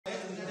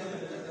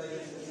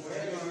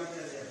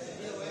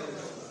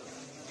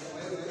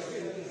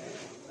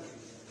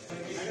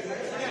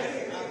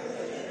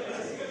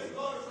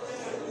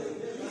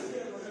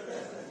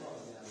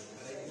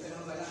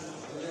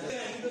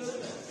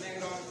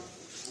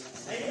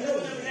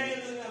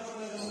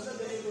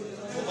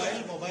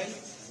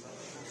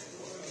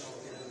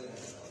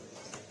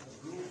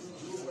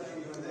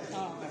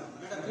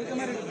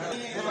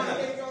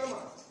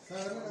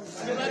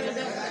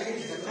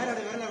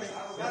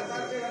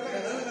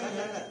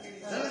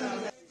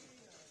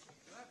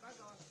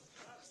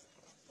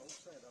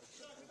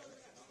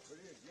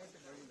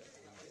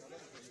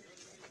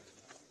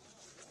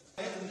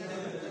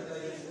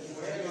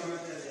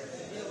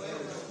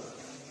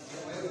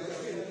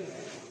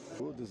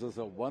this is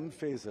a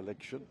one-phase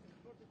election.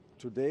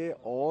 Today,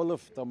 all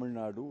of Tamil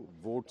Nadu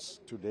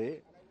votes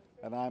today,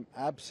 and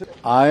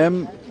I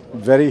am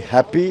very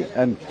happy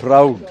and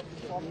proud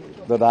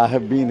that I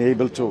have been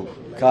able to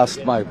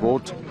cast my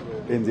vote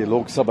in the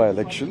Lok Sabha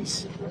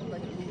elections.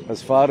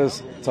 As far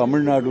as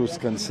Tamil Nadu is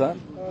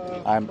concerned,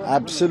 I am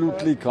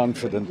absolutely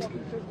confident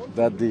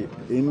that the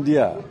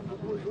India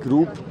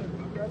group,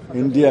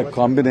 India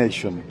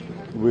combination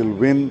will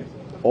win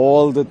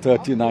all the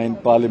 39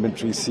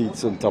 parliamentary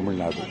seats in Tamil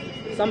Nadu.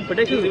 Some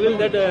predictions reveal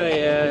that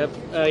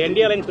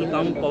NDA alliance will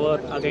come power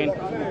again.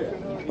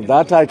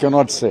 That I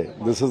cannot say.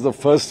 This is the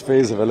first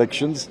phase of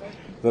elections.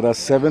 There are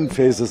 7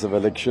 phases of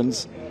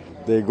elections.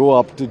 They go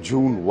up to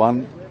June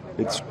 1.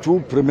 It's too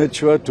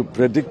premature to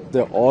predict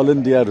the all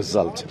India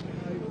result.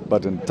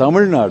 But in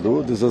Tamil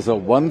Nadu, this is a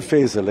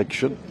one-phase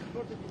election.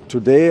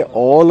 Today,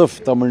 all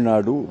of Tamil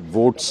Nadu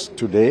votes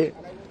today,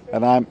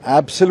 and I'm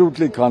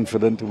absolutely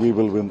confident we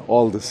will win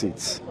all the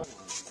seats.